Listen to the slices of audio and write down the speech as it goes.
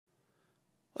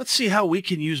Let's see how we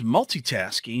can use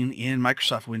multitasking in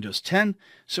Microsoft Windows 10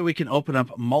 so we can open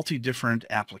up multi-different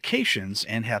applications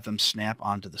and have them snap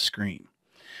onto the screen.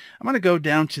 I'm going to go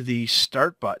down to the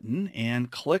Start button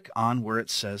and click on where it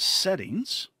says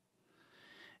Settings.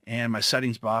 And my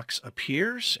settings box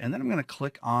appears, and then I'm going to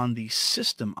click on the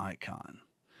System icon.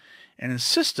 And in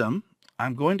System,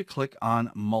 I'm going to click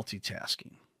on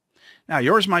Multitasking. Now,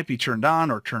 yours might be turned on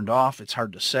or turned off. It's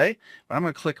hard to say, but I'm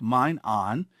going to click mine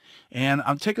on. And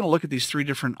I'm taking a look at these three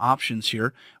different options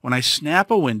here. When I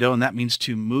snap a window, and that means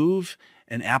to move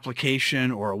an application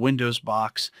or a Windows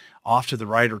box off to the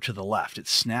right or to the left, it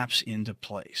snaps into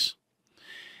place.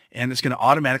 And it's going to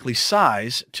automatically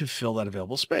size to fill that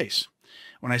available space.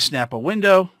 When I snap a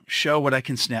window, show what I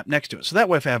can snap next to it. So that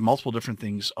way, if I have multiple different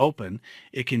things open,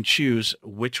 it can choose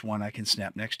which one I can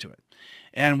snap next to it.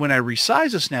 And when I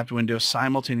resize a snapped window,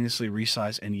 simultaneously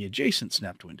resize any adjacent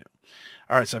snapped window.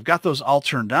 All right, so I've got those all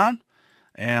turned on,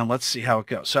 and let's see how it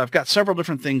goes. So I've got several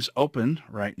different things open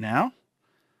right now.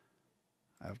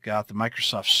 I've got the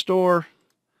Microsoft Store,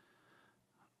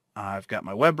 I've got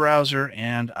my web browser,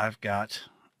 and I've got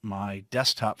my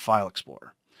desktop file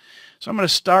explorer. So I'm going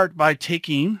to start by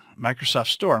taking Microsoft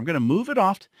Store. I'm going to move it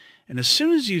off, and as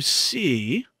soon as you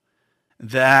see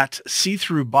that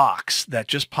see-through box that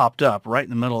just popped up right in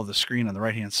the middle of the screen on the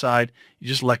right-hand side, you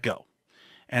just let go,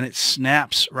 and it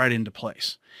snaps right into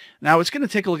place. Now it's going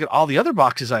to take a look at all the other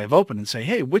boxes I have open and say,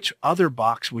 hey, which other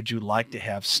box would you like to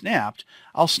have snapped?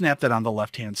 I'll snap that on the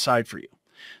left-hand side for you.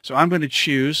 So I'm going to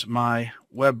choose my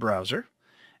web browser,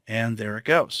 and there it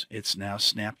goes. It's now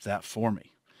snapped that for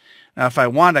me. Now, if I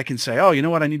want, I can say, oh, you know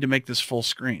what? I need to make this full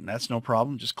screen. That's no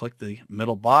problem. Just click the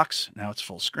middle box. Now it's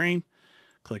full screen.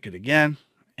 Click it again,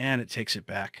 and it takes it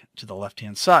back to the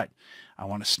left-hand side. I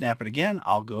want to snap it again.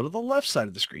 I'll go to the left side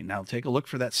of the screen. Now take a look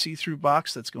for that see-through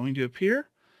box that's going to appear.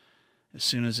 As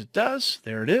soon as it does,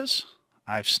 there it is.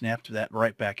 I've snapped that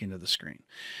right back into the screen.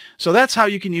 So that's how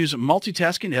you can use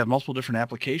multitasking to have multiple different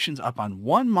applications up on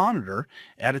one monitor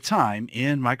at a time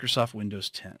in Microsoft Windows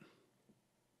 10.